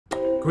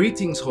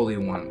Greetings, Holy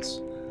Ones.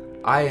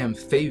 I am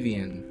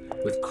Fabian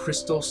with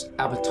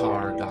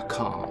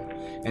ChristosAvatar.com,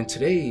 and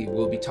today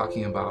we'll be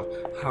talking about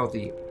how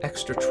the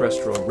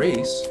extraterrestrial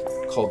race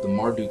called the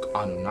Marduk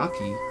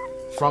Anunnaki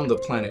from the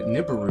planet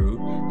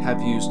Nibiru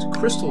have used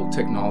crystal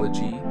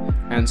technology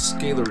and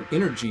scalar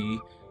energy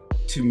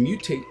to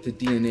mutate the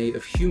DNA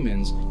of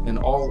humans and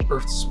all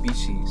Earth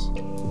species,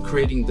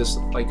 creating this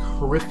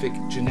horrific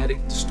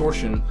genetic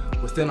distortion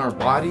within our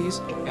bodies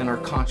and our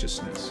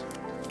consciousness.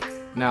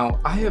 Now,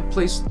 I have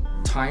placed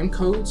time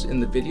codes in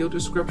the video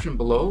description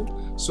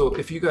below, so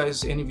if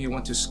any of you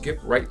want to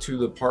skip right to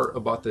the part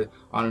about the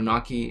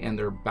Anunnaki and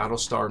their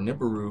Battlestar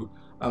Nibiru,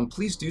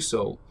 please do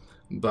so.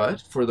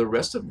 But for the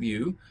rest of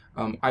you,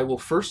 I will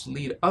first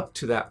lead up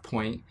to that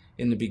point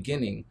in the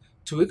beginning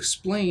to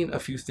explain a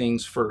few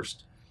things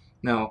first.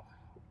 Now,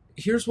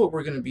 here's what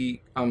we're going to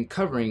be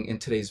covering in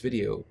today's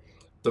video: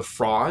 the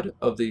fraud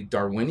of the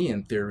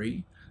Darwinian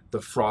theory,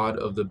 the fraud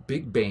of the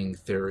Big Bang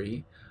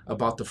theory,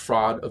 about the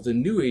fraud of the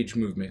New Age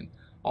movement,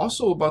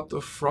 also about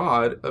the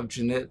fraud of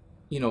genetics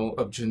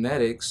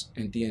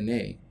and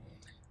DNA.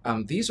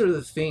 These are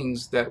the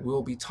things that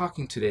we'll be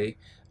talking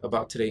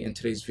about in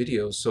today's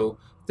video. So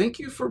thank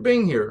you for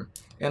being here,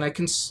 and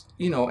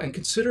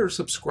consider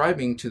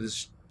subscribing to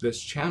this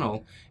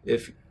channel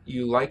if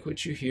you like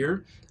what you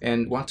hear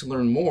and want to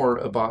learn more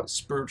about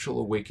spiritual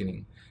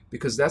awakening,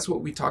 because that's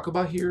what we talk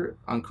about here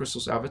on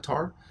Christos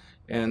Avatar.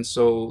 And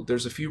so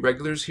there's a few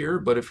regulars here,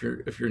 but if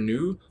you're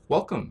new,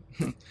 welcome.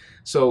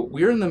 So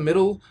we're in the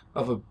middle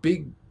of a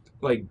big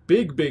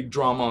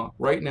drama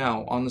right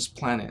now on this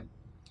planet.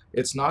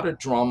 It's not a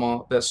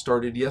drama that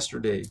started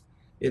yesterday.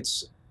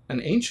 It's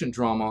an ancient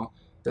drama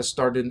that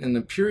started in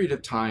the period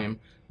of time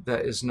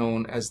that is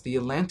known as the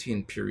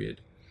Atlantean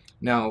period.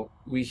 Now,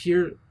 we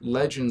hear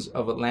legends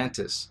of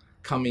Atlantis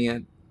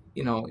coming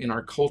in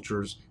our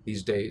cultures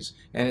these days,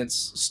 and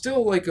it's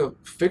still like a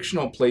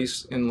fictional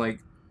place in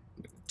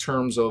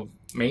terms of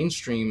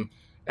mainstream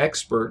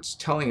experts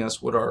telling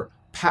us what our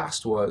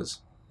past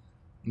was.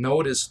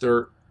 Notice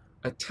they're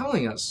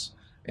telling us,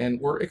 and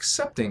we're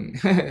accepting,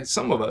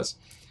 some of us.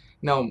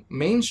 Now,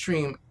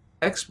 mainstream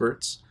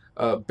experts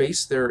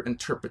base their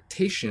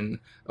interpretation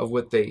of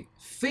what they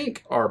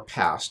think our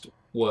past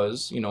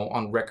was,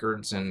 on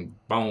records and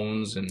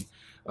bones and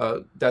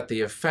that they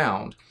have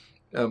found.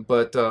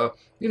 But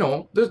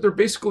they're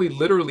basically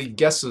literally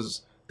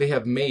guesses they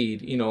have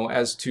made,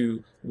 as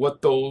to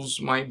what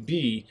those might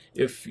be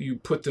if you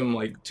put them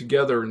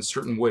together in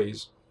certain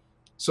ways.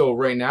 So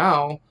right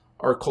now,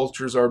 our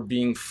cultures are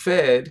being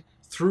fed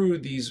through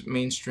these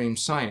mainstream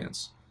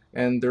science,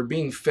 and they're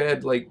being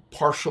fed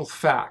partial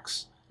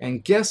facts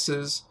and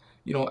guesses,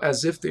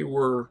 as if they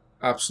were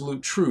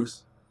absolute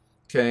truth,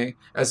 okay,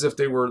 as if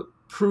they were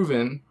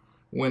proven,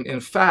 when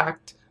in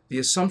fact the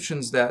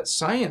assumptions that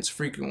science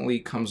frequently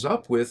comes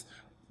up with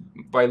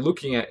by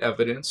looking at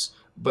evidence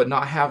but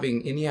not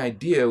having any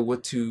idea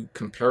what to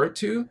compare it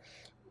to,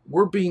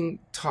 we're being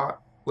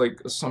taught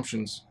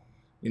assumptions,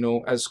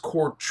 as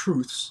core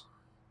truths,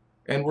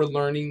 and we're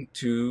learning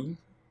to,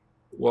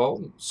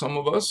 well, some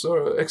of us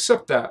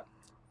accept that,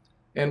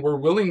 and we're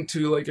willing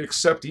to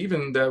accept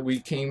even that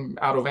we came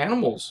out of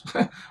animals,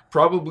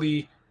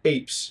 probably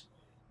apes,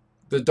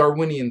 the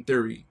Darwinian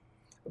theory.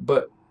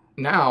 But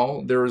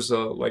now there's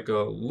a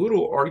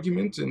little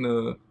argument in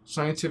the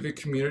scientific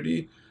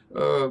community.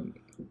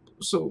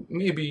 So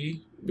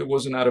maybe it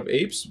wasn't out of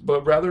apes,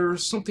 but rather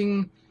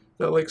something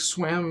that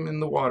swam in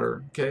the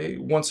water, okay,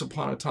 once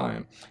upon a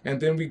time.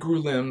 And then we grew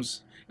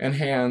limbs and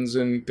hands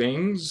and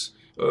things.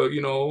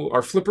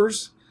 Our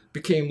flippers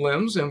became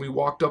limbs, and we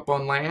walked up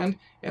on land,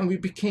 and we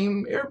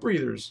became air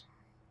breathers.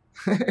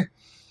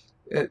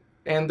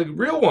 And the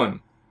real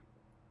one,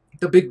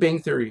 the Big Bang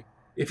theory,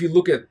 if you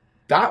look at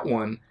that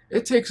one,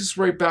 it takes us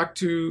right back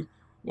to,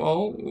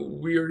 well,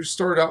 we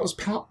started out as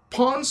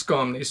pond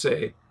scum, they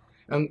say.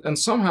 And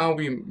somehow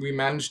we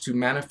managed to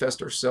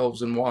manifest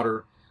ourselves in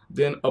water,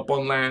 then up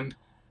on land,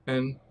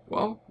 and,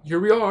 well, here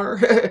we are.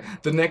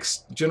 The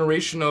next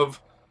generation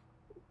of,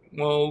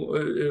 well,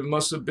 it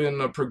must have been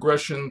a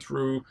progression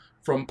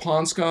from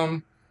pond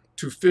scum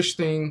to fish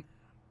thing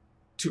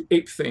to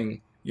ape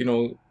thing,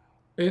 and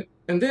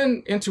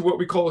then into what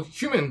we call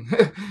human.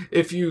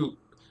 If you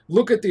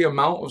look at the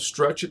amount of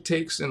stretch it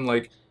takes in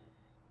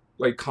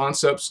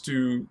concepts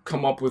to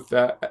come up with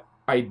that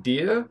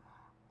idea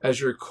as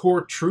your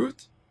core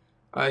truth,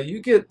 you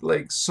get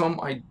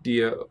some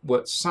idea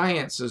what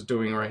science is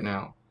doing right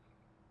now.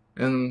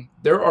 And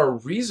there are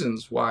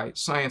reasons why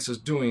science is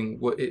doing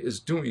what it is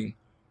doing,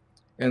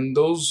 and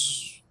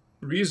those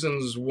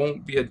reasons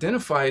won't be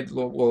identified,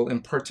 well,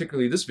 in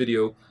particularly this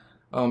video,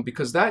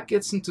 because that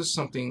gets into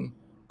something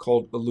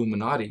called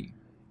Illuminati.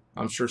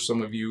 I'm sure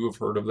some of you have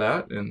heard of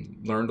that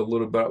and learned a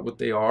little about what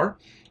they are.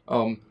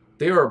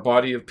 They are a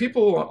body of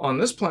people on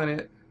this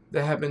planet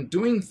that have been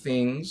doing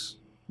things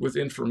with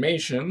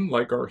information,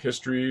 like our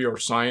history, our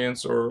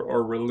science, or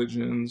our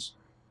religions.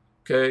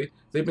 Okay,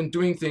 they've been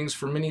doing things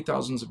for many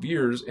thousands of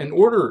years in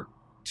order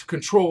to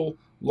control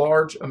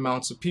large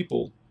amounts of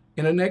people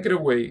in a negative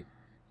way.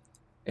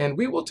 And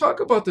we will talk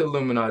about the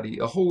Illuminati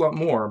a whole lot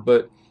more,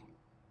 but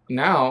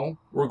now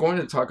we're going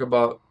to talk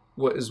about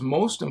what is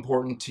most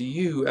important to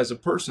you as a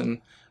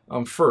person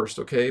first,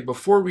 okay?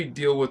 Before we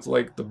deal with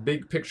like the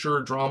big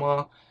picture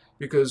drama,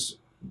 because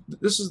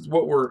this is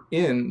what we're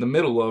in the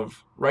middle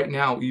of right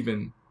now,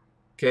 even,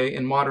 okay,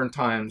 in modern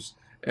times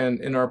and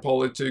in our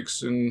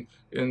politics and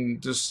in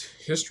just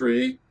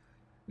history.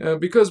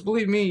 Because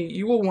believe me,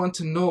 you will want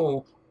to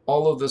know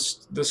all of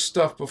this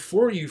stuff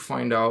before you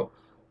find out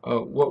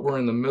what we're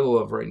in the middle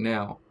of right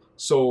now.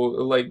 So,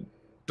 like,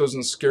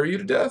 doesn't scare you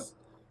to death?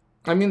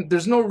 I mean,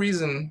 there's no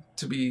reason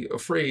to be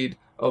afraid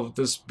of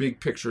this big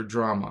picture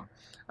drama.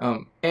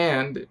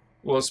 And,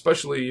 well,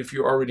 especially if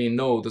you already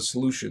know the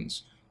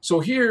solutions. So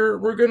here,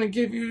 we're going to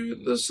give you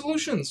the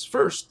solutions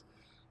first.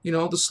 You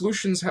know, the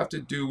solutions have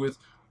to do with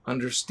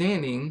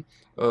understanding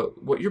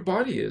what your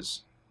body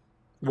is,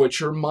 what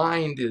your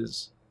mind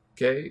is,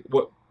 okay,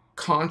 what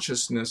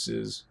consciousness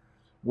is,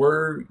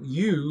 where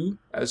you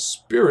as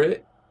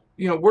spirit,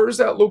 you know, where is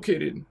that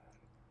located?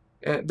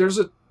 And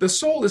the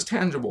soul is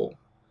tangible,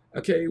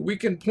 okay, we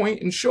can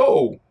point and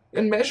show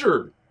and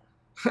measure.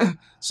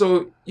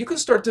 So you can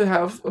start to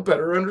have a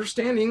better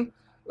understanding,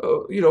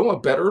 you know, a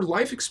better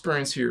life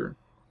experience here.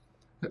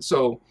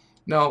 So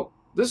now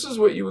this is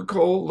what you would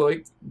call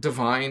like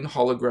divine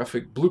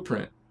holographic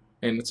blueprint,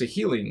 and it's a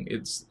healing.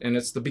 It's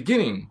the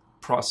beginning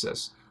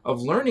process of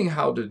learning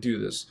how to do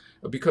this,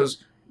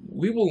 because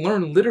we will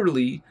learn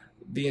literally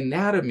the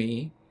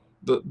anatomy,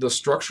 the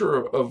structure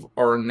of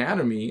our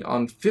anatomy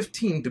on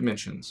 15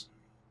 dimensions,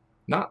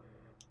 not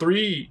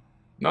 3,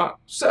 not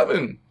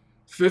 7,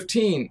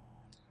 15.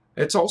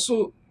 It's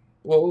also,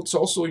 well, it's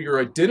also your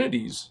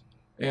identities.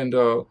 And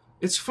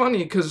it's funny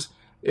because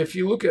if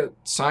you look at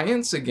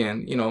science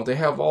again, you know, they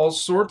have all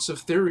sorts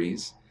of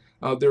theories.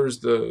 There's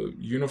the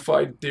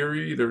unified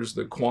theory, there's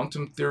the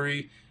quantum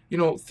theory. You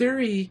know,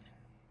 theory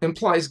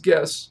implies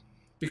guess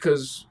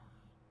because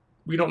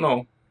we don't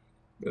know.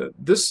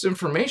 This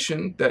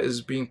information that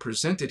is being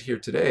presented here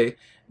today,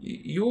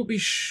 you will be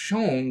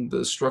shown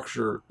the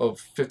structure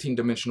of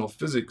 15-dimensional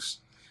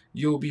physics.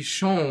 You will be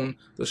shown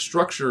the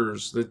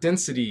structures, the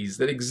densities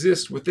that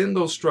exist within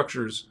those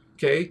structures,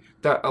 okay,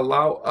 that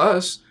allow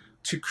us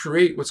to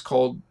create what's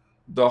called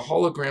the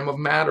hologram of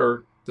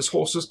matter, this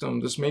whole system,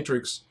 this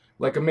matrix,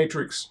 like a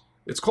matrix.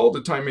 It's called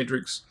the time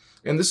matrix.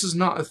 And this is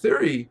not a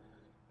theory.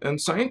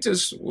 And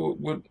scientists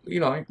would,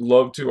 you know,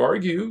 love to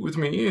argue with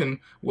me and,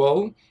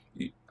 well,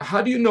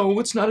 how do you know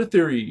it's not a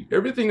theory?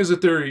 Everything is a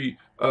theory.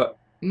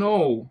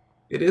 No,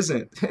 it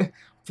isn't.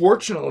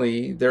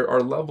 Fortunately, there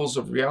are levels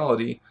of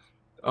reality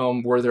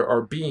where there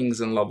are beings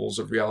and levels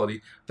of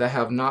reality that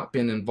have not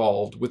been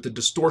involved with the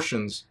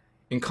distortions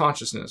in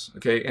consciousness,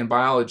 okay, and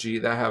biology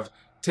that have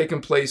taken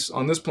place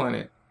on this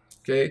planet,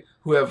 okay,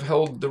 who have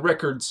held the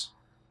records,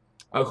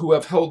 who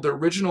have held the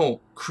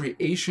original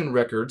creation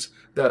records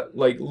that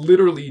like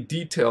literally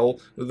detail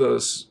the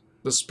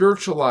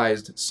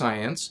spiritualized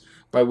science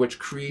by which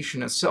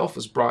creation itself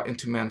is brought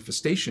into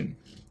manifestation,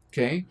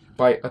 okay,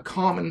 by a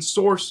common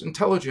source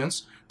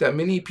intelligence that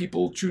many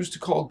people choose to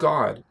call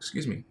God.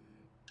 Excuse me.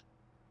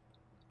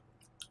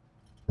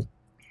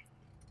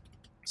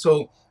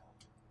 So,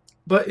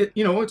 but it,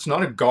 you know, it's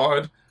not a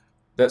God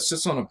that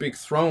sits on a big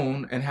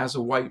throne and has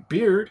a white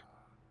beard.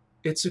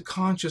 It's a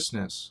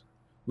consciousness.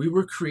 We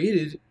were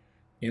created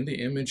in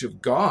the image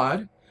of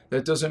God.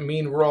 That doesn't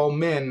mean we're all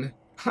men.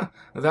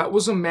 That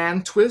was a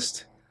man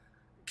twist.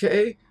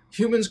 Okay?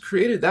 Humans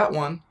created that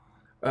one.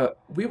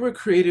 We were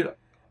created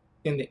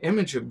in the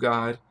image of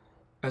God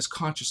as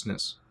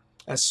consciousness,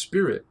 as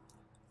spirit,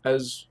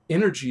 as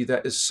energy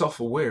that is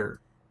self-aware.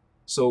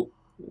 So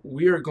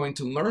we are going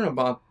to learn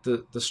about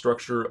the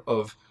structure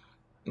of,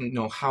 you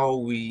know, how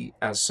we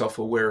as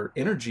self-aware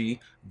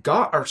energy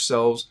got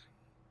ourselves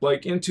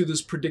like into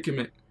this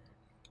predicament,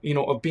 you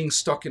know, of being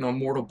stuck in a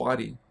mortal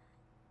body.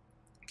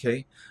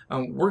 Okay,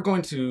 we're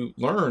going to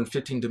learn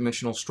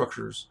 15-dimensional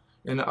structures,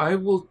 and I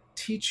will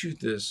teach you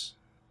this,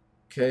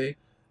 okay,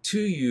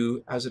 to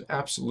you as an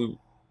absolute,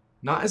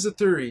 not as a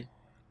theory.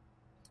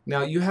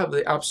 Now you have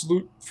the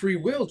absolute free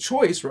will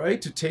choice,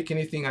 right, to take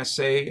anything I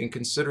say and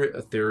consider it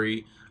a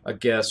theory, a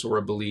guess, or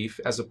a belief,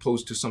 as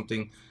opposed to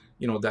something,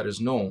 you know, that is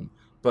known.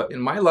 But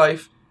in my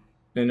life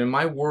and in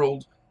my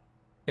world,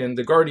 and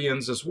the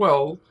guardians as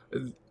well,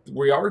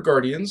 we are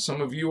guardians.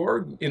 Some of you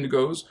are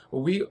indigos.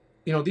 We,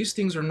 you know, these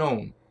things are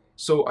known.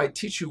 So I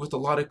teach you with a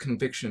lot of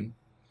conviction,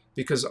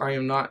 because I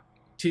am not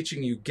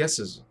teaching you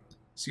guesses.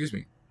 Excuse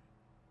me.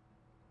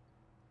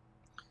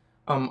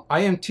 I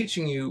am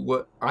teaching you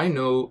what I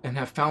know and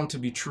have found to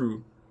be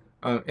true.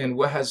 And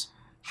what has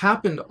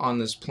happened on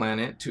this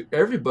planet to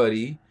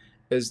everybody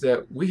is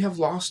that we have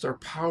lost our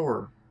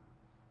power.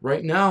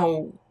 Right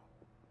now,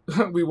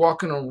 we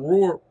walk in a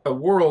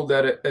world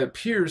that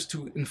appears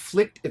to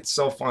inflict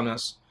itself on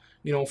us.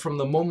 You know, from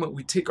the moment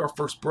we take our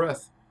first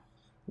breath,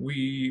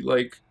 we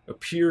like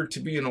appear to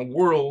be in a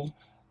world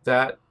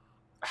that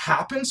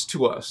happens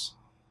to us.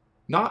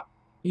 Not,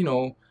 you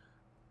know,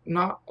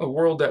 not a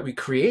world that we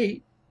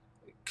create.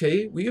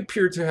 Okay, we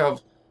appear to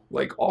have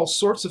like all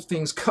sorts of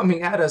things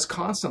coming at us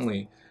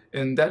constantly.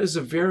 And that is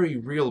a very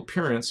real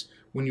appearance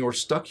when you're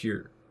stuck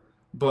here.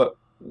 But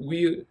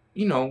we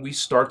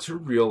start to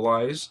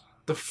realize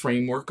the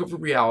framework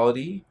of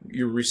reality.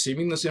 You're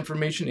receiving this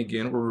information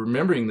again. We're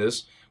remembering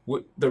this.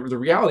 The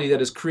reality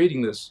that is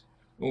creating this.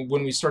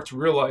 When we start to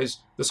realize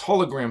this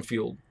hologram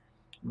field,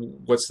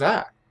 what's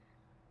that?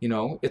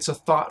 It's a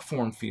thought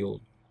form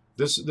field.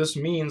 This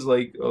means,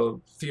 like,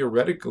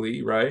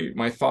 theoretically, right?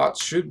 My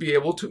thoughts should be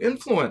able to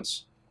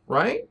influence,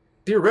 right?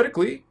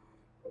 Theoretically.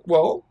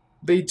 Well,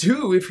 they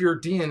do if your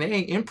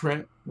DNA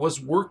imprint was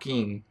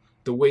working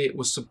the way it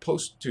was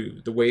supposed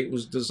to, the way it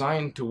was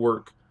designed to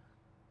work,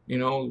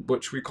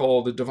 which we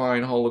call the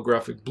divine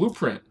holographic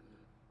blueprint.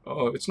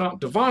 It's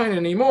not divine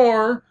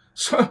anymore.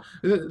 So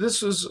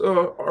this is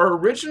our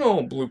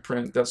original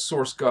blueprint that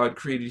Source God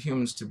created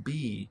humans to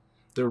be,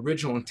 the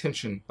original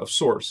intention of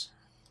Source.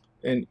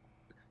 And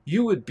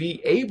you would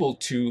be able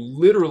to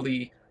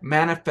literally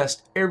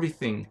manifest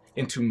everything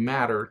into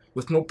matter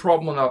with no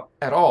problem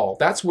at all.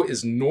 That's what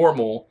is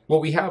normal.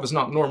 What we have is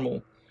not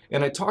normal.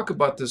 And I talk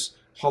about this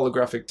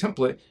holographic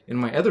template in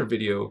my other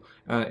video,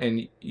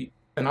 and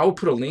I will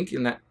put a link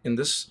in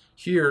this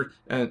here,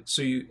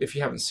 so if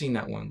you haven't seen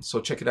that one,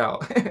 so check it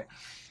out.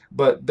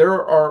 But there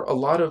are a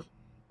lot of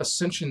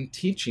ascension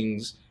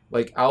teachings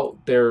like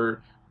out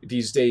there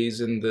these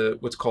days in the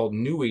what's called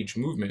New Age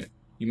movement.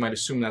 You might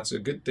assume that's a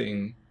good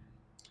thing.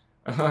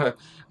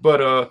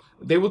 But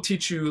they will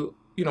teach you,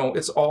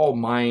 it's all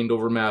mind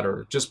over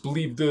matter. Just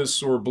believe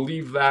this or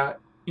believe that,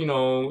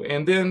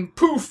 and then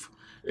poof,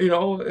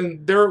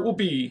 and there it will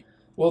be.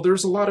 Well,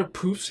 there's a lot of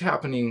poofs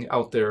happening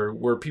out there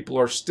where people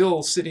are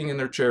still sitting in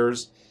their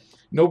chairs.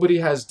 Nobody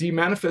has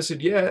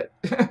demanifested yet.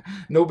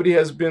 Nobody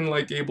has been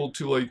able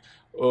to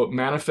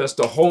manifest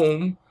a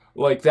home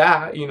like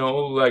that,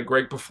 like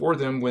right before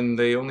them when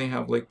they only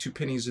have 2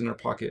 pennies in their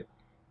pocket.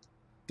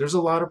 There's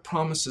a lot of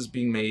promises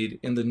being made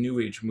in the New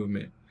Age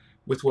movement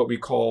with what we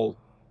call,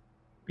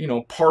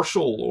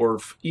 partial or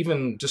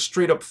even just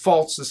straight up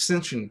false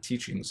ascension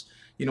teachings,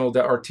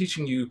 that are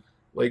teaching you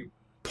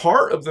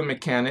part of the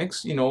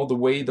mechanics, the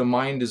way the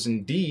mind is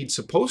indeed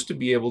supposed to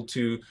be able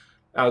to,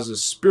 as a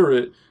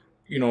spirit,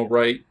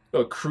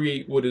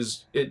 create what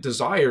it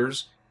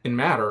desires in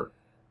matter.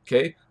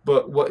 Okay,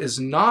 but what is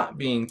not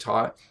being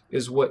taught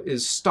is what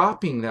is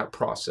stopping that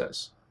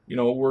process.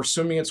 We're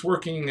assuming it's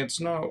working. It's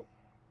not.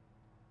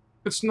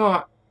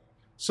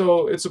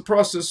 So it's a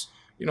process,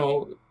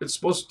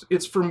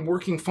 it's from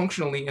working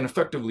functionally and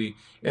effectively,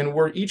 and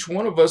where each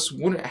one of us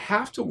wouldn't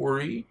have to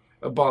worry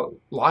about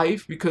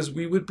life because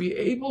we would be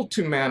able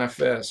to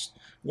manifest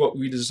what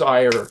we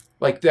desire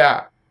like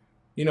that.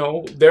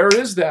 There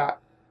is that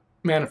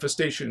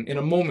manifestation in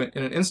a moment,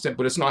 in an instant,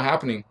 but it's not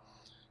happening.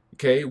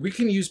 Okay, we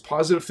can use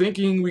positive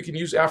thinking, we can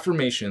use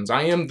affirmations.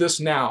 I am this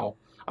now.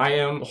 I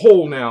am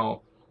whole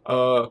now.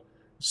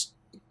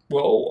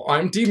 Well,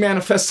 I'm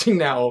demanifesting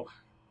now.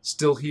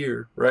 Still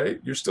here, right?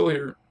 You're still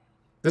here.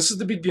 This is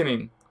the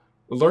beginning.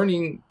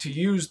 Learning to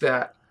use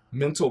that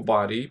mental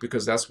body,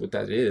 because that's what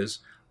that is,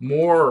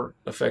 more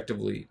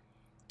effectively.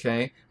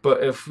 Okay?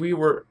 But if we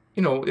were,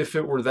 if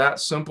it were that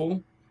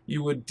simple,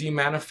 you would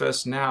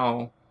demanifest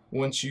now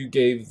once you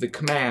gave the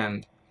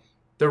command.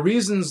 The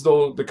reasons,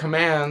 though, the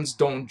commands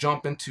don't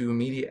jump into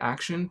immediate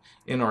action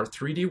in our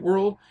 3D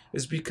world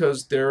is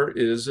because there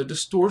is a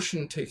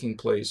distortion taking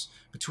place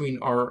between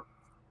our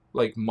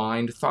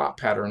mind thought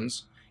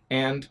patterns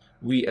and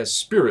we as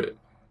spirit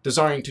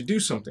desiring to do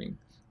something,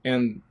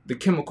 and the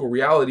chemical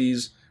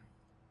realities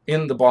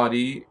in the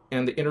body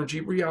and the energy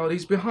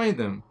realities behind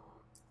them.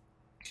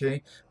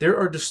 Okay, there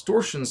are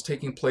distortions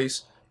taking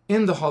place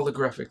in the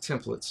holographic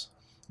templates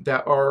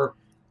that are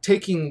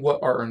taking what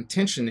our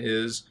intention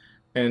is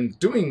and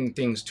doing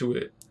things to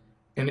it,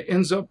 and it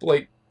ends up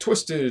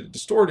twisted,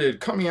 distorted,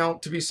 coming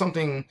out to be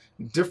something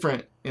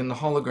different in the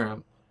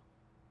hologram.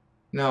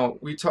 Now,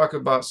 we talk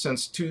about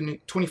since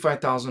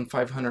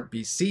 25,500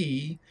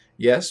 BC,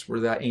 yes, we're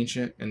that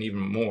ancient and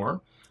even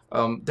more,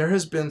 there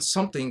has been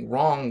something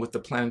wrong with the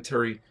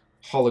planetary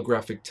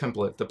holographic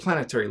template, the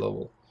planetary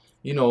level,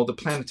 the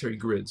planetary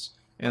grids,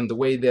 and the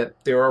way that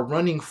they are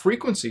running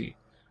frequency.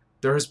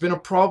 There has been a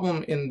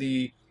problem in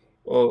the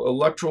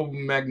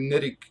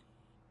electromagnetic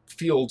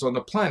fields on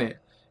the planet,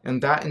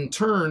 and that in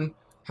turn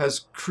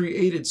has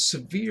created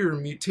severe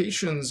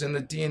mutations in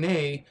the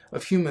DNA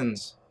of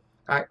humans.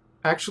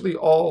 Actually,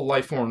 all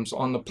life forms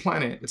on the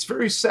planet. It's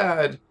very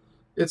sad.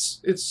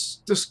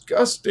 It's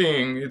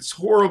disgusting. It's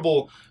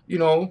horrible.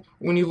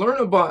 When you learn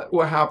about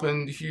what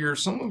happened here,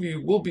 some of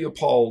you will be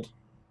appalled.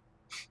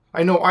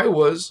 I know I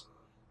was.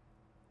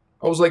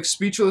 I was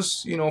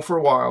speechless, for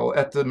a while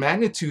at the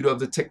magnitude of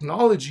the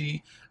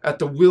technology, at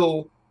the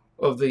will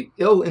of the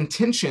ill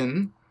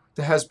intention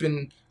that has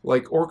been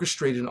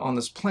orchestrated on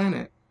this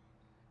planet,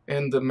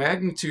 and the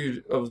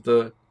magnitude of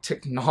the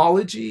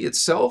technology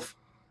itself.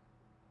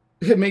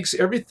 It makes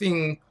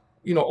everything,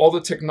 all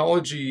the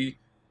technology,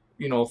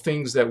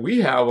 things that we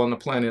have on the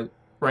planet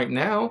right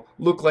now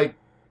look like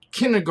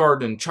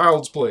kindergarten,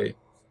 child's play.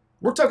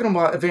 We're talking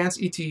about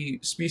advanced ET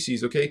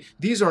species, okay?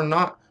 These are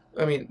not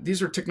I mean,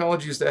 these are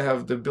technologies that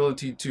have the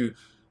ability to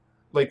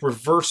like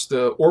reverse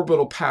the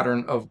orbital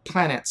pattern of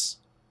planets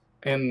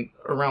and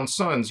around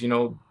suns.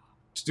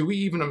 Do we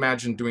even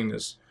imagine doing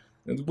this?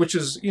 Which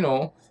is,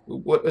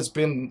 what has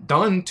been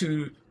done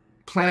to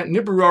planet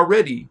Nibiru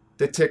already.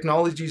 The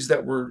technologies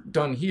that were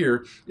done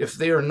here, if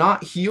they are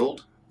not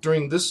healed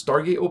during this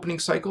Stargate opening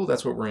cycle,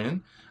 that's what we're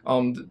in,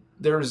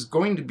 there is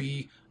going to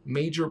be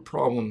major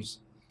problems.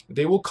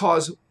 They will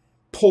cause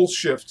pole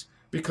shift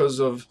because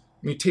of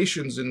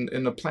mutations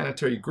in the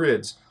planetary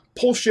grids.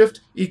 Pole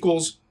shift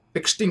equals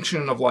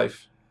extinction of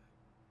life.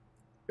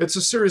 It's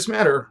a serious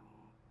matter.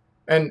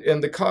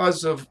 And the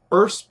cause of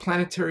Earth's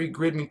planetary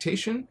grid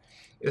mutation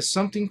is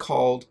something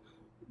called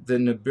the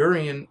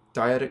Nibiruian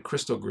Diodic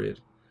crystal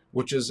grid,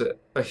 which is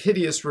a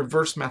hideous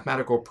reverse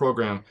mathematical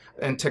program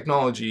and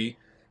technology,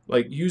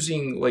 like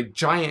using like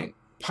giant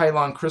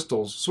pylon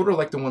crystals, sort of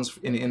like the ones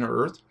in inner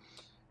Earth.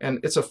 And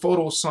it's a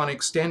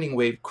photosonic standing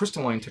wave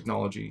crystalline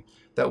technology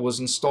that was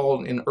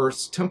installed in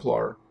Earth's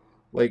Templar,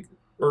 like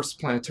Earth's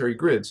planetary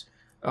grids,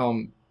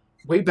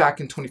 way back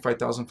in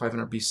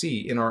 25,500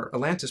 BC in our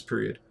Atlantis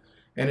period.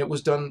 And it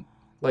was done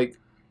like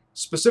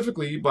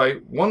specifically by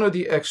one of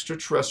the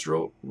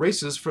extraterrestrial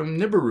races from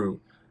Nibiru,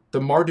 the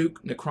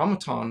Marduk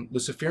Necromaton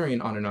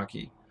Luciferian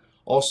Anunnaki.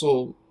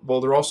 Also, well,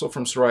 they're also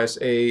from Sirius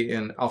A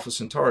and Alpha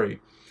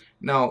Centauri.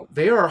 Now,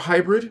 they are a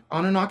hybrid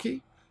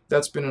Anunnaki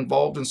that's been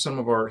involved in some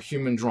of our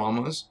human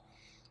dramas.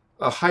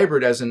 A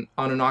hybrid as an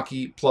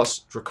Anunnaki plus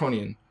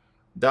Draconian.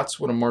 That's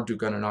what a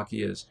Marduk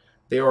Anunnaki is.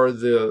 They are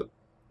the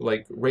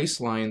like race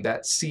line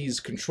that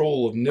sees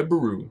control of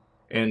Nibiru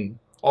and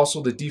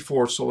also the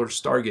D4 solar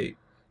stargate.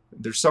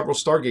 There's several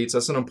stargates.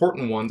 That's an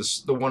important one,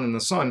 the one in the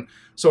sun.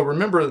 So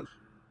remember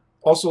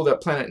also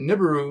that planet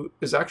Nibiru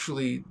is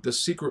actually the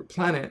secret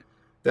planet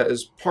that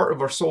is part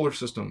of our solar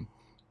system.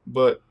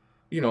 But,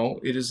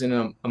 it is in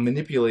a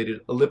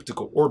manipulated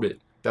elliptical orbit.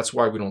 That's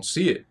why we don't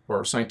see it, or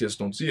our scientists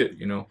don't see it.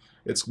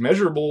 It's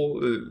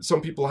measurable.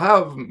 Some people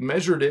have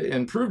measured it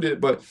and proved it,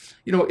 but,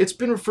 it's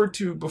been referred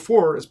to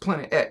before as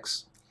Planet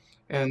X.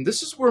 And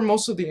this is where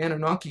most of the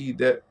Anunnaki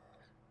that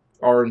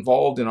are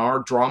involved in our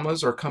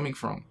dramas are coming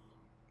from.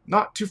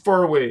 Not too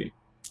far away.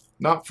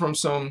 Not from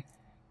some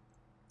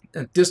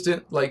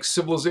distant, like,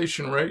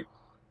 civilization, right?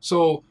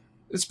 So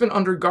it's been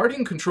under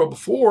guardian control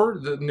before,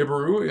 the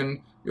Nibiru, and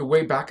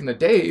way back in the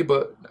day,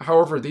 but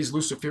however, these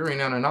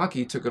Luciferian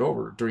Anunnaki took it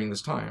over during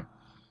this time.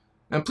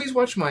 And please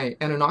watch my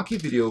Anunnaki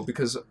video,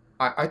 because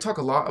I talk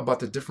a lot about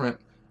the different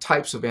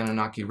types of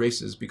Anunnaki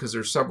races, because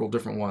there's several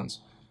different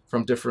ones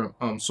from different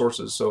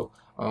sources, so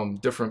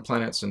different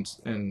planets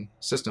and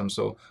systems.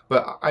 So,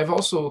 but I've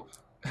also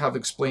have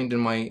explained in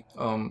my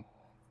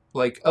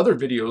like other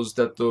videos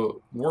that the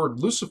word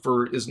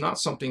Lucifer is not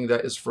something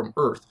that is from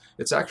Earth.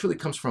 It actually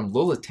comes from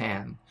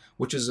Lilitan,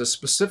 which is a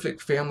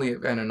specific family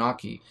of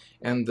Anunnaki.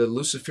 And the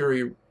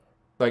Luciferian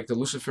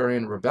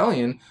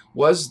Rebellion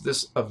was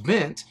this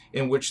event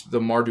in which the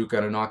Marduk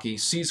Anunnaki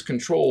seized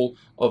control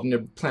of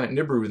planet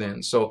Nibiru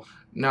then. So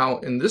now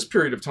in this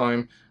period of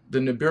time, the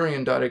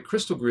Nibiruian Diodic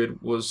crystal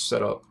grid was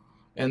set up.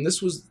 And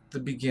this was the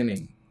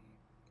beginning.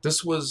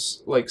 This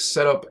was like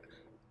set up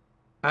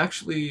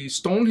actually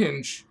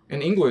Stonehenge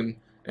in England,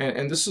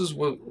 and this is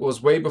what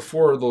was way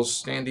before those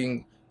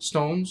standing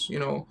stones,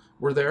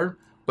 were there.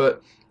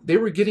 But they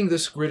were getting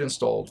this grid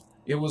installed.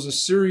 It was a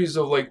series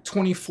of like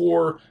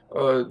 24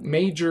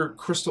 major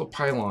crystal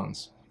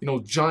pylons,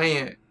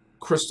 giant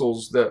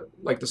crystals that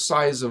like the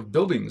size of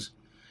buildings.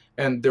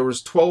 And there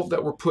was 12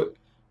 that were put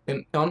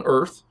on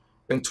Earth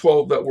and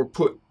 12 that were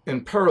put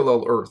in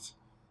parallel Earth.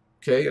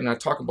 Okay, and I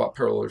talk about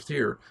parallel Earth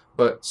here.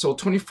 But so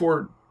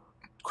 24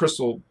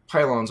 crystal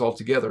pylons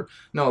altogether.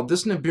 Now,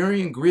 this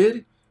Nibiruian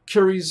grid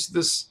carries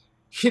this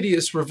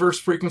hideous reverse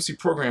frequency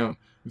program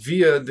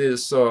via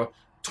this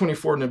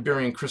 24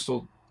 Nibiruian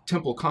crystal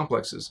temple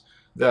complexes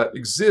that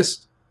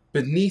exist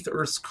beneath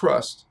Earth's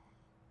crust,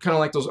 kind of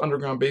like those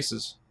underground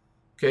bases.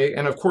 Okay,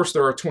 and of course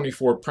there are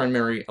 24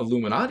 primary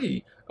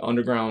Illuminati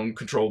underground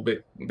control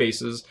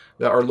bases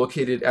that are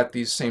located at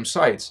these same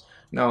sites.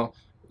 Now,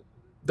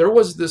 there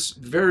was this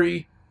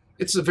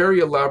it's a very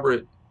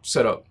elaborate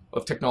setup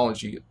of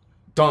technology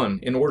done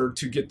in order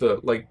to get the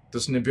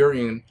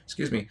Nibiruian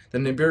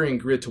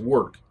grid to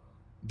work.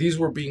 These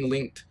were being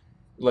linked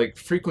like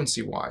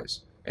frequency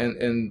wise,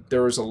 and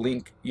there was a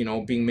link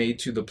being made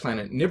to the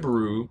planet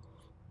Nibiru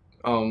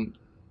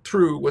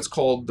through what's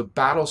called the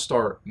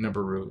Battlestar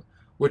Nibiru,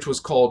 which was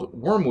called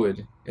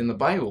Wormwood in the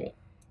Bible.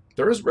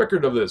 There is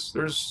record of this.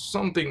 There's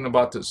something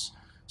about this.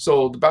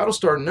 So the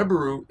Battlestar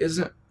Nibiru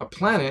isn't a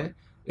planet,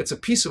 it's a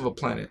piece of a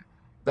planet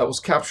that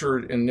was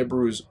captured in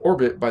Nibiru's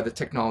orbit by the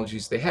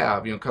technologies they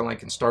have, kind of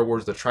like in Star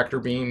Wars, the tractor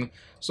beam.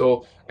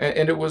 So,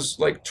 and it was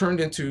like turned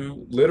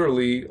into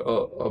literally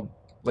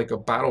like a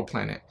battle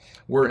planet,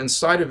 where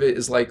inside of it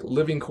is like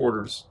living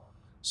quarters.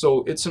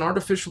 So it's an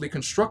artificially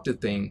constructed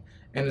thing,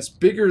 and it's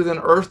bigger than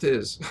Earth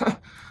is.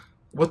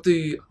 What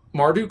the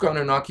Marduk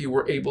Anunnaki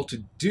were able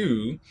to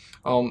do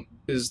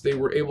is they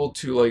were able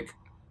to like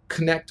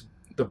connect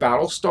the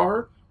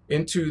Battlestar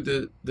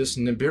into this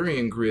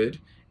Nibiruian grid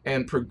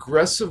and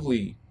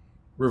progressively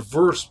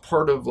reverse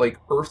part of like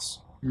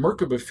Earth's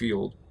Merkaba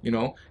field,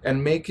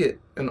 and make it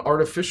an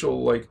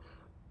artificial like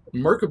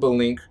Merkaba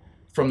link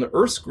from the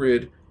Earth's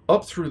grid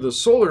up through the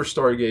solar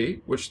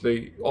stargate, which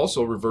they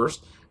also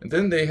reversed, and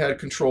then they had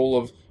control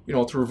of,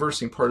 through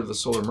reversing part of the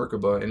solar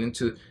Merkaba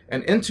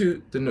and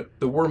into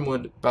the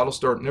Wormwood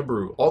Battlestar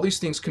Nibiru. All these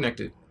things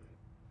connected,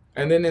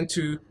 and then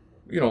into,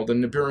 the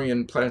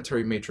Nibiruian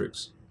planetary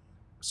matrix.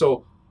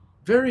 So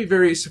very,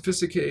 very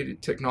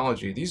sophisticated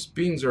technology. These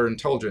beings are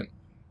intelligent.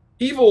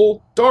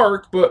 Evil,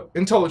 dark, but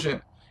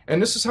intelligent.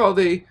 And this is how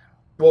they,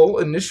 well,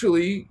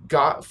 initially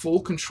got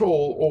full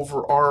control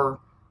over our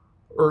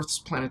Earth's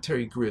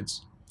planetary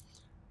grids.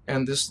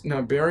 And this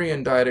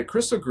Nibiruian Diodic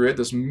crystal grid,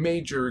 this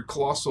major,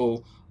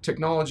 colossal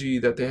technology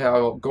that they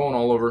have going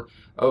all over,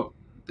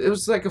 it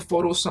was like a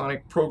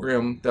photosonic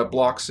program that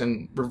blocks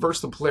and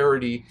reverses the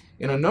polarity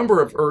in a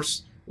number of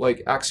Earth's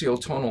like axial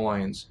tonal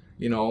lines,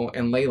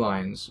 and ley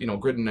lines,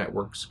 grid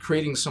networks,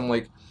 creating some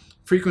like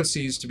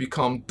frequencies to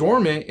become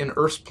dormant in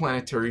Earth's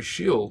planetary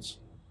shields.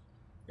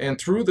 And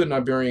through the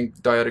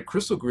Nibiruian Diodic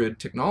crystal grid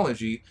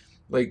technology,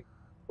 like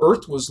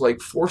Earth was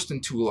like forced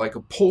into like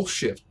a pole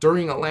shift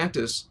during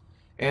Atlantis,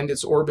 and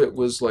its orbit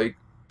was like,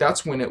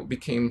 that's when it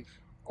became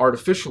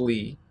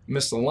artificially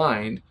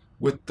misaligned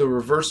with the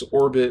reverse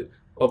orbit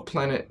of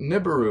planet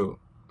Nibiru.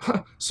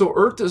 So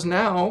Earth is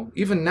now,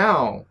 even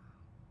now,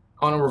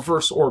 on a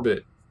reverse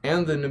orbit,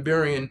 and the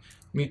Nibiruian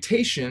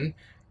mutation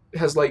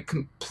has like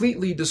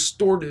completely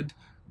distorted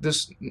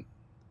this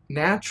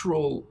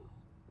natural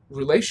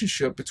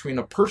relationship between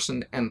a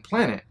person and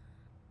planet.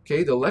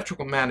 Okay, the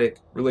electromagnetic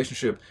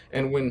relationship,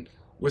 and when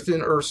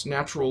within Earth's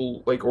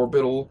natural like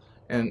orbital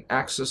and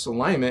axis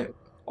alignment,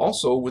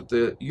 also with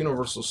the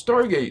universal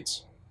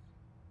stargates.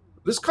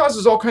 This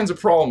causes all kinds of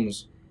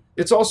problems.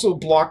 It's also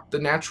blocked the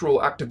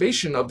natural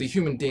activation of the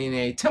human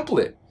DNA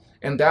template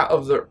and that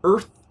of the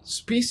Earth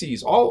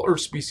species, all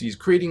Earth species,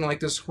 creating like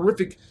this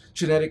horrific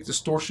genetic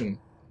distortion.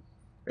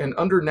 And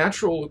under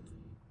natural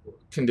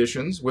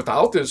conditions,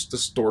 without this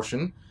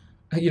distortion,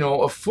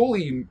 a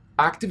fully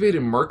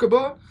activated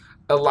Merkaba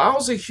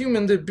allows a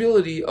human the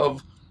ability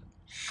of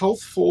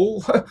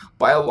healthful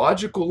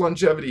biological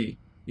longevity,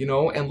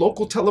 and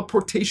local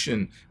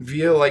teleportation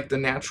via like the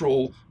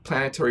natural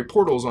planetary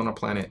portals on a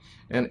planet.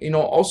 And,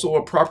 also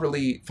a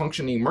properly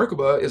functioning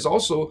Merkaba is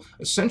also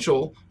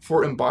essential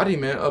for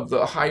embodiment of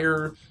the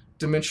higher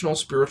dimensional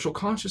spiritual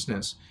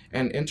consciousness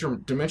and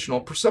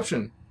interdimensional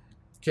perception.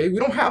 Okay, we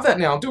don't have that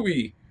now, do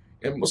we?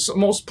 In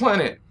most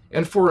planet.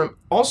 And for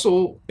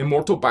also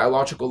immortal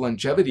biological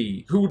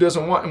longevity. Who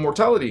doesn't want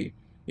immortality?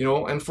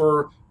 And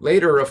for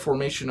later a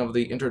formation of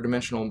the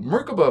interdimensional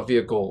Merkaba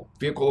vehicle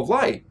of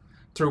light,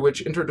 through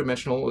which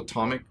interdimensional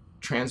atomic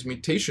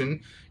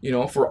transmutation,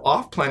 for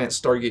off-planet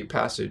Stargate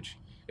passage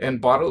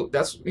and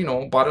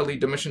bodily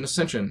dimension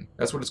ascension.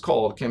 That's what it's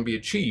called. Can be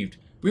achieved.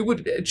 We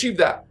would achieve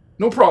that,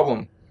 no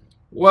problem.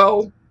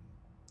 Well,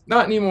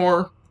 not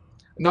anymore.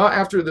 Not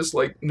after this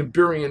like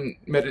Nibiruian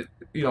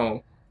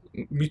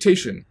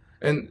mutation.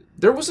 And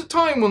there was a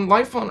time when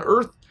life on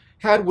Earth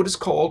had what is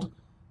called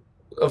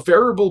a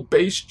variable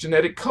base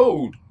genetic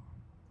code.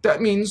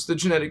 That means the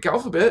genetic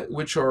alphabet,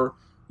 which are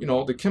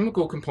the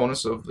chemical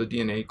components of the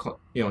DNA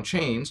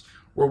chains,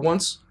 were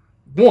once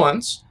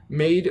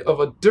made of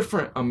a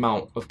different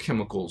amount of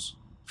chemicals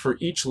for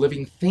each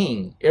living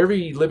thing.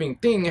 Every living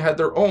thing had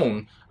their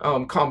own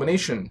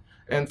combination.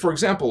 And for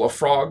example, a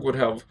frog would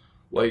have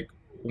like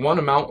one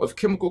amount of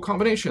chemical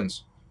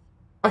combinations.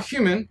 A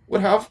human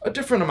would have a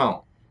different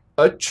amount.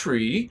 A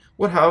tree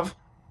would have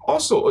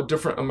also a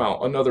different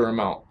amount, another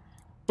amount.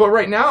 But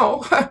right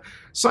now,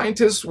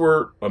 scientists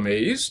were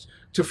amazed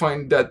to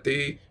find that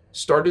they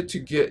started to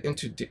get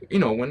into,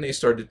 when they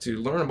started to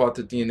learn about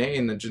the DNA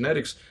and the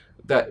genetics,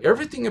 that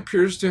everything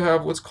appears to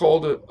have what's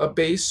called a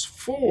base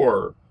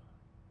 4.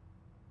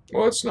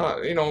 Well, it's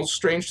not,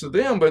 strange to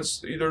them, but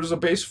there's a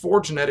base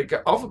 4 genetic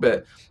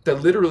alphabet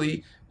that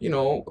literally,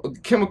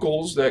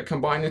 chemicals that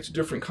combine into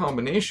different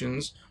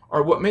combinations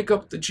are what make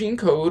up the gene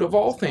code of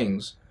all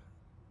things.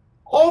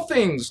 All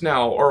things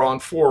now are on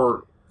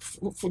 4,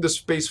 for this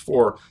base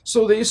 4.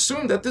 So they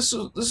assume that this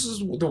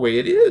is the way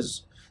it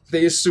is.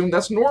 They assume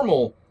that's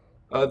normal.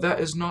 That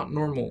is not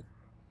normal.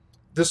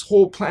 This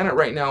whole planet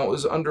right now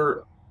is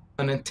under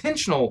an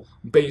intentional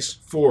base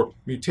 4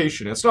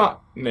 mutation. It's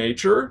not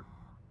nature.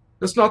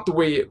 That's not the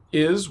way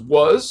it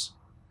was.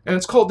 And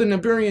it's called the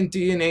Nibiruian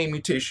DNA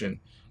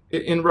mutation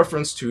in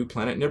reference to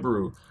planet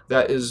Nibiru.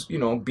 That is,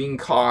 being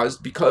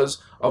caused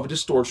because of a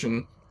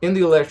distortion in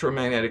the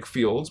electromagnetic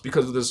fields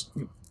because of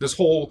this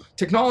whole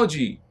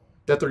technology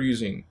that they're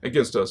using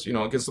against us,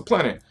 against the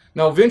planet.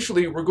 Now,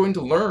 eventually, we're going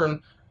to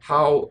learn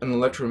how an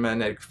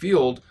electromagnetic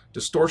field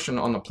distortion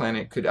on the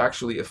planet could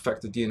actually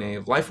affect the DNA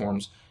of life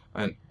forms,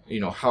 and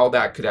how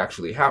that could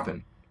actually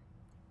happen.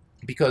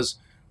 Because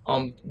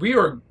we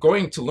are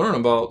going to learn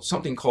about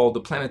something called the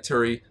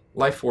planetary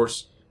life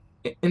force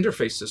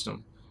interface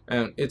system,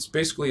 and it's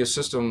basically a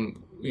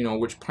system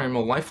which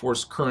primal life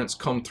force currents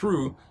come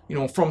through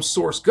from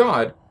source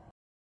God.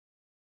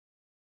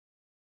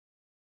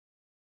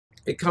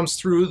 it comes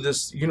through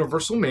this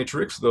universal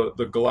matrix,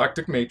 the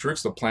galactic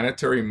matrix, the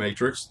planetary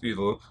matrix,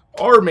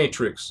 our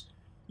matrix,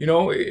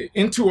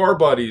 into our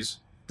bodies.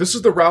 This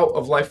is the route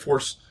of life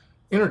force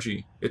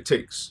energy it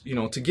takes,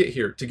 to get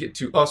here, to get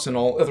to us and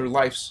all other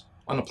lives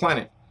on the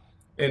planet.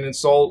 And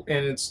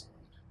it's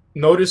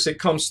notice it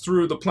comes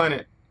through the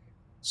planet.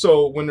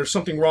 So when there's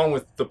something wrong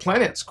with the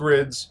planet's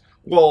grids,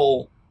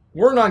 well,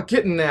 we're not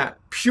getting that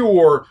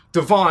pure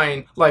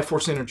divine life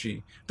force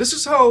energy. This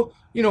is how,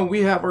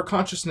 we have our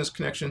consciousness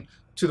connection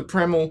to the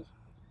primal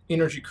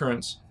energy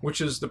currents,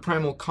 which is the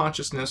primal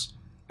consciousness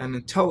and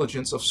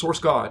intelligence of Source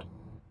God.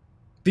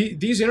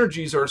 These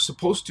energies are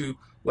supposed to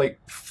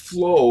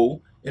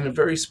flow in a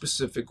very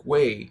specific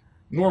way.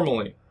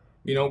 Normally,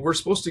 we're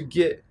supposed to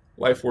get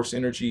life force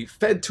energy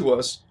fed to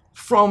us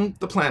from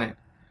the planet.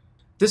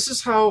 This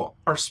is how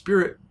our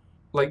spirit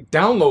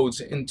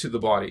downloads into the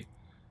body.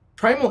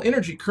 Primal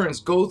energy currents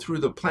go through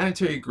the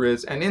planetary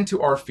grids and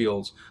into our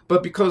fields,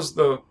 but because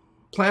the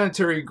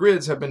planetary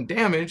grids have been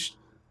damaged,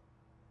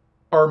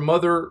 our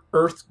Mother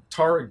Earth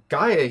Tara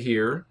Gaia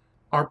here,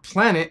 our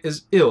planet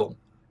is ill,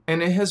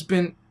 and it has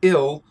been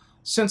ill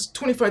since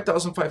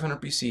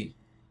 25,500 BC.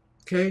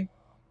 Okay?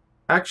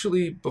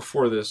 Actually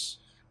before this,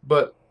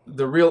 but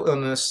the real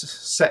illness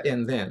set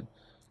in then.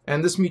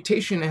 And this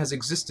mutation has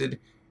existed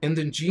in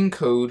the gene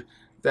code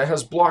that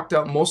has blocked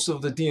out most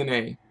of the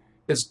DNA.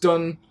 It's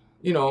done,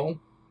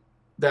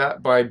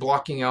 that by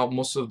blocking out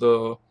most of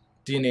the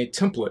DNA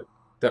template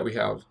that we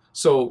have.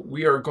 So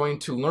we are going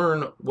to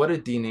learn what a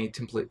DNA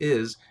template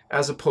is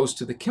as opposed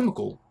to the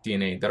chemical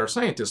DNA that our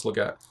scientists look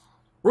at.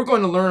 We're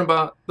going to learn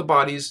about the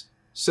body's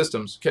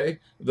systems, okay?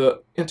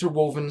 The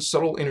interwoven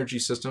subtle energy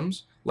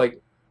systems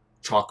like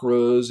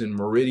chakras and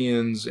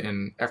meridians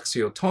and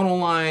axiotonal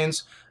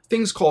lines,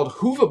 things called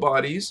Huva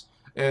bodies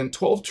and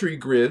 12 tree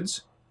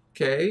grids,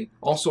 okay?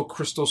 Also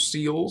crystal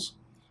seals,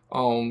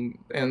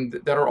 and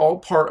that are all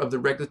part of the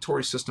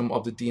regulatory system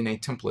of the DNA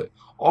template,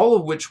 all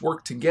of which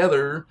work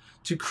together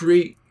to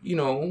create,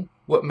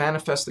 what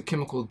manifests the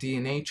chemical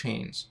DNA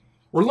chains.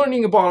 We're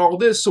learning about all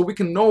this so we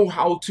can know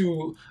how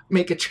to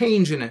make a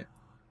change in it.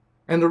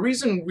 And the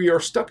reason we are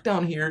stuck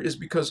down here is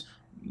because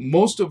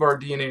most of our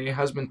DNA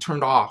has been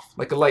turned off,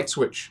 like a light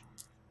switch.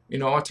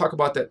 I talk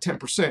about that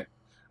 10%.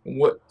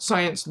 What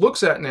science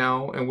looks at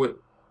now and what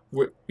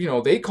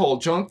they call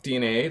junk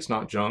DNA, it's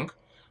not junk,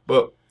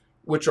 but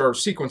which are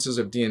sequences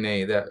of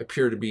DNA that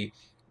appear to be,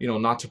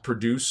 not to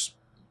produce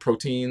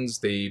proteins.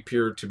 They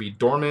appear to be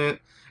dormant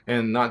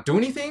and not do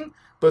anything,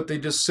 but they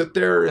just sit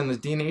there in the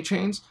DNA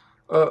chains.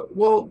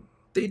 Well,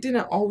 they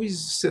didn't always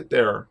sit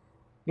there.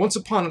 Once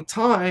upon a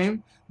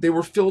time, they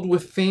were filled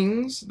with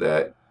things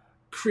that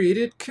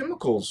created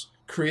chemicals,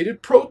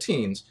 created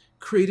proteins,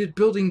 created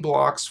building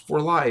blocks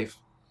for life.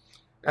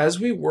 As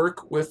we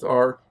work with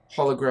our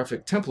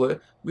holographic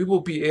template, we will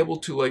be able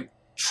to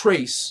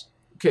trace,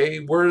 okay,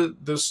 where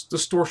the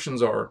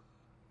distortions are.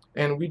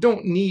 And we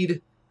don't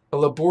need a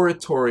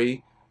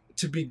laboratory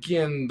to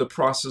begin the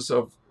process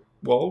of,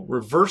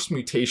 reverse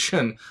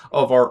mutation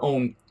of our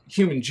own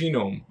human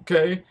genome,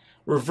 okay?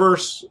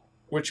 Reverse,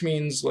 which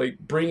means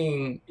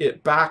bringing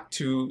it back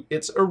to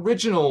its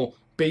original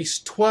base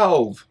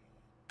 12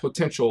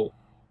 potential,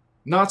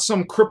 not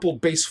some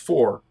crippled base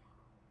 4,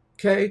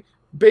 okay?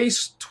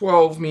 Base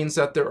 12 means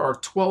that there are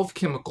 12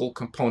 chemical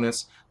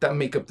components that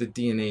make up the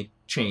DNA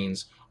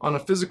chains on a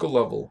physical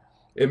level.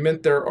 It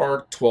meant there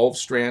are 12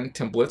 strand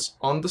templates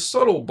on the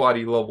subtle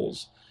body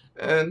levels.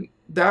 And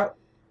that,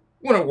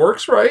 when it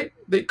works right,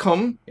 they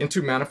come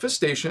into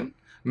manifestation,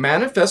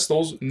 manifest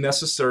those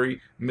necessary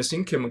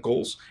missing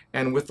chemicals,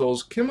 and with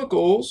those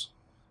chemicals,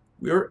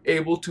 we are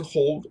able to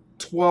hold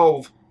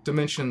 12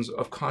 dimensions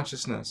of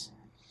consciousness,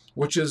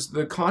 which is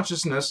the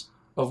consciousness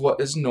of what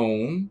is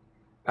known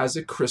as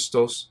a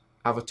Christos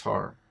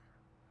avatar.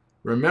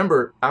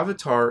 Remember,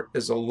 avatar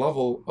is a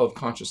level of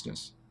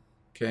consciousness,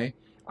 okay?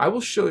 I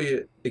will show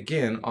you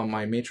again on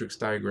my matrix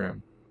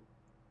diagram.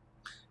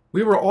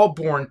 We were all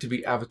born to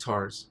be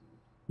avatars.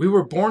 We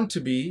were born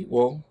to be,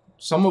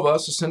 some of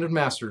us ascended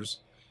masters.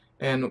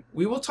 And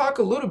we will talk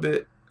a little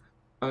bit,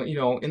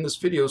 in this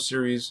video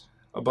series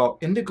about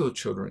indigo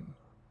children.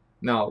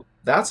 Now,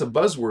 that's a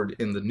buzzword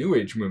in the New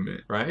Age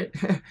movement, right?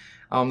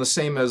 The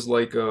same as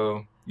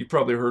you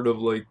probably heard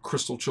of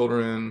crystal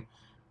children,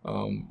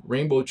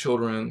 rainbow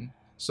children.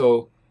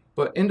 So,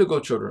 but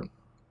indigo children,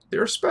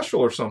 they're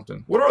special or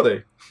something. What are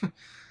they?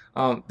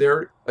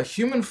 They're a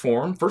human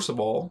form, first of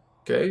all.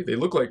 Okay, they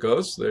look like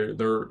us.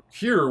 They're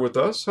here with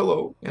us.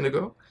 Hello,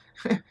 indigo.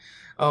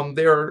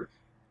 They are,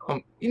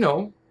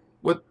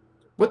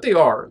 what they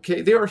are.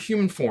 Okay, they are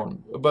human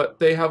form, but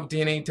they have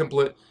DNA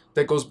template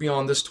that goes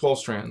beyond this 12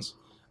 strands.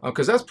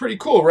 Because that's pretty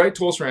cool, right?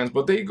 12 strands,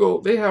 but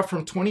they have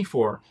from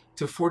 24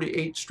 to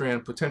 48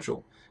 strand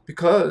potential.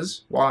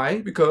 Because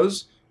why?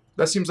 Because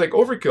that seems like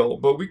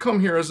overkill. But we come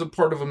here as a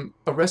part of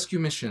a rescue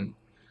mission.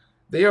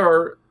 They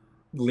are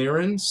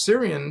Lyran,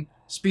 Syrian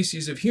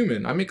species of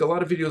human. I make a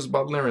lot of videos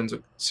about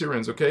Lyrans,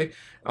 Syrians, okay?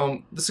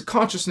 This is a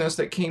consciousness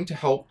that came to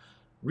help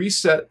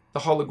reset the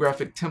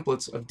holographic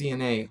templates of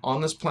DNA on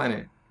this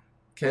planet.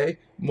 Okay?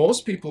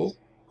 Most people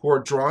who are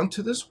drawn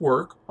to this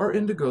work are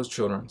indigo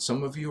children.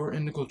 Some of you are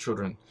indigo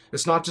children.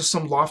 It's not just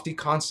some lofty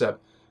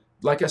concept.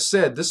 Like I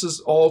said, this is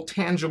all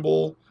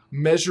tangible,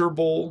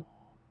 measurable,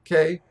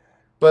 okay?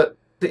 But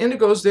the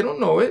indigos, they don't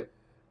know it.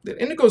 The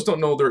indigos don't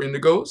know they're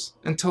indigos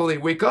until they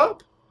wake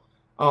up.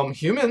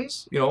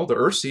 Humans, you know, the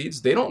earth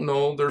seeds, they don't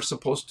know they're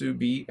supposed to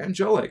be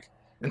angelic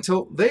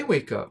until they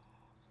wake up.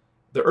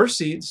 The earth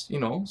seeds, you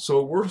know,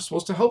 so we're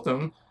supposed to help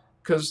them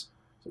because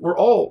we're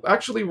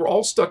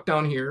all stuck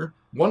down here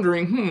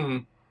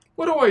wondering,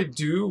 what do I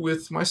do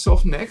with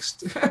myself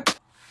next?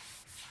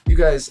 You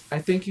guys, I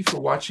thank you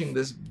for watching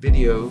this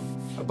video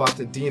about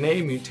the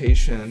DNA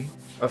mutation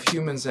of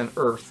humans and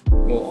Earth,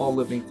 well, all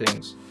living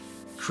things,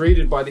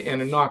 created by the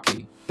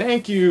Anunnaki.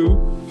 Thank you!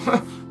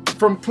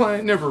 From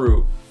Planet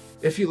Nibiru.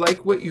 If you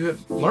like what you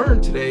have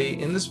learned today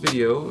in this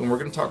video, and we're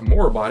going to talk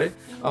more about it,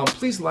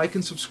 please like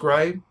and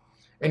subscribe.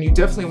 And you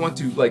definitely want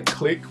to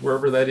click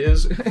wherever that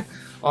is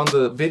on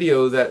the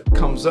video that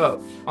comes up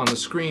on the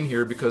screen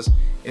here, because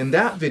in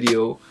that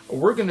video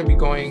we're going to be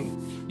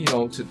going, you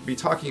know, to be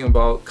talking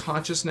about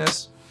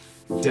consciousness,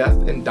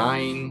 death and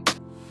dying,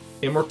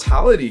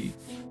 immortality,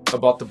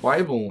 about the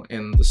Bible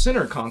and the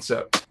sinner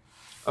concept,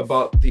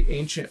 about the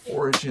ancient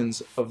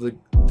origins of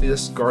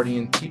this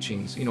guardian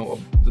teachings. You know,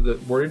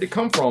 where did it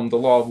come from? The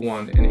law of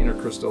one and inner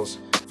Christos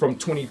from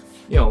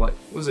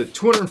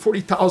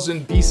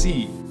 240,000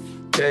 BC.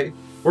 Okay,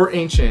 we're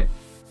ancient.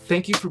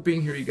 Thank you for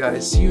being here, you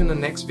guys. See you in the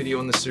next video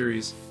in the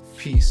series.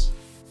 Peace.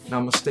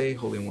 Namaste,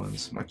 holy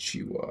ones.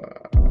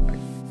 Machiwa.